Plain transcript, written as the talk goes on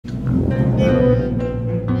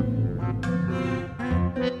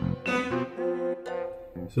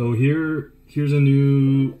So here's a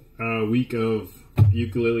new week of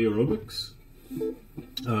ukulele aerobics.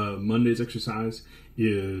 Monday's exercise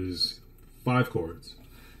is 5 chords.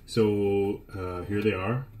 So here they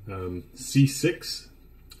are. C6.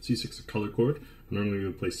 C6 is a color chord. Normally we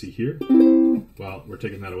would play C here. Well, we're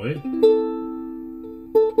taking that away.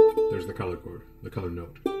 There's the color chord, the color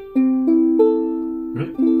note.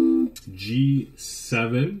 Right?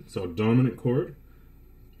 G7, so dominant chord.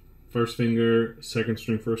 First finger, second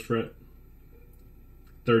string, first fret.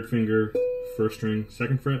 Third finger, first string,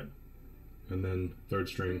 second fret. And then third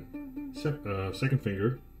string, second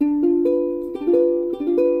finger,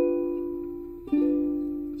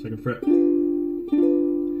 second fret.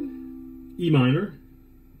 E minor,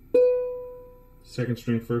 second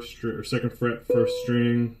string, first string, or second fret, first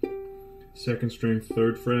string, second string,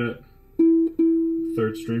 third fret,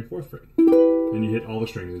 third string, fourth fret. And you hit all the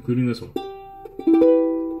strings, including this one.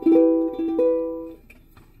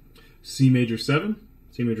 C major 7.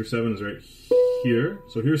 C major 7 is right here.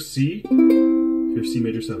 So here's C. Here's C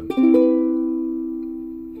major 7.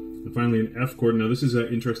 And finally an F chord. Now this is an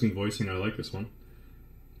interesting voicing. I like this one.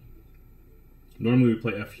 Normally we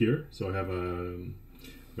play F here. So I have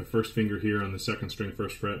my first finger here on the second string,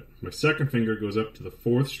 first fret. My second finger goes up to the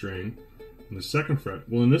fourth string on the second fret.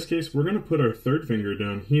 Well, in this case, we're going to put our third finger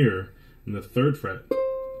down here in the third fret to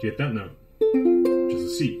get that note, which is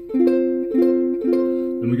a C.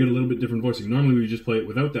 And we get a little bit different voicing. Normally we just play it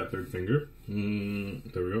without that third finger.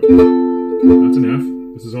 There we go. That's an F.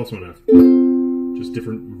 This is also an F. Just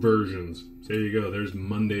different versions. So there you go. There's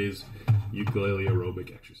Monday's ukulele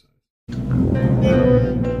aerobic exercise.